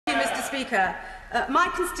Speaker,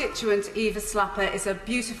 my constituent Eva Slapper is a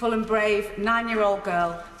beautiful and brave 9-year-old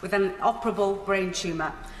girl with an operable brain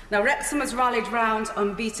tumour. Now, Wrexham has rallied round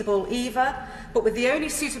Unbeatable Eva, but with the only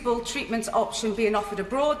suitable treatment option being offered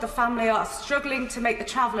abroad, the family are struggling to make the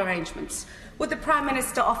travel arrangements. Would the Prime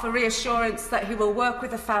Minister offer reassurance that he will work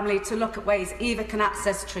with the family to look at ways Eva can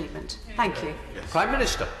access treatment? Thank you. Yes. Prime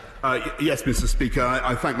Minister. Yes, Mr. Speaker.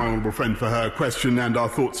 I thank my honourable friend for her question, and our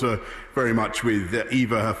thoughts are very much with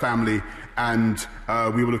Eva, her family, and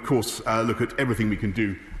we will, of course, look at everything we can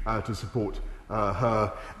do to support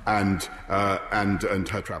her and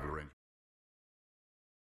her travel arrangements.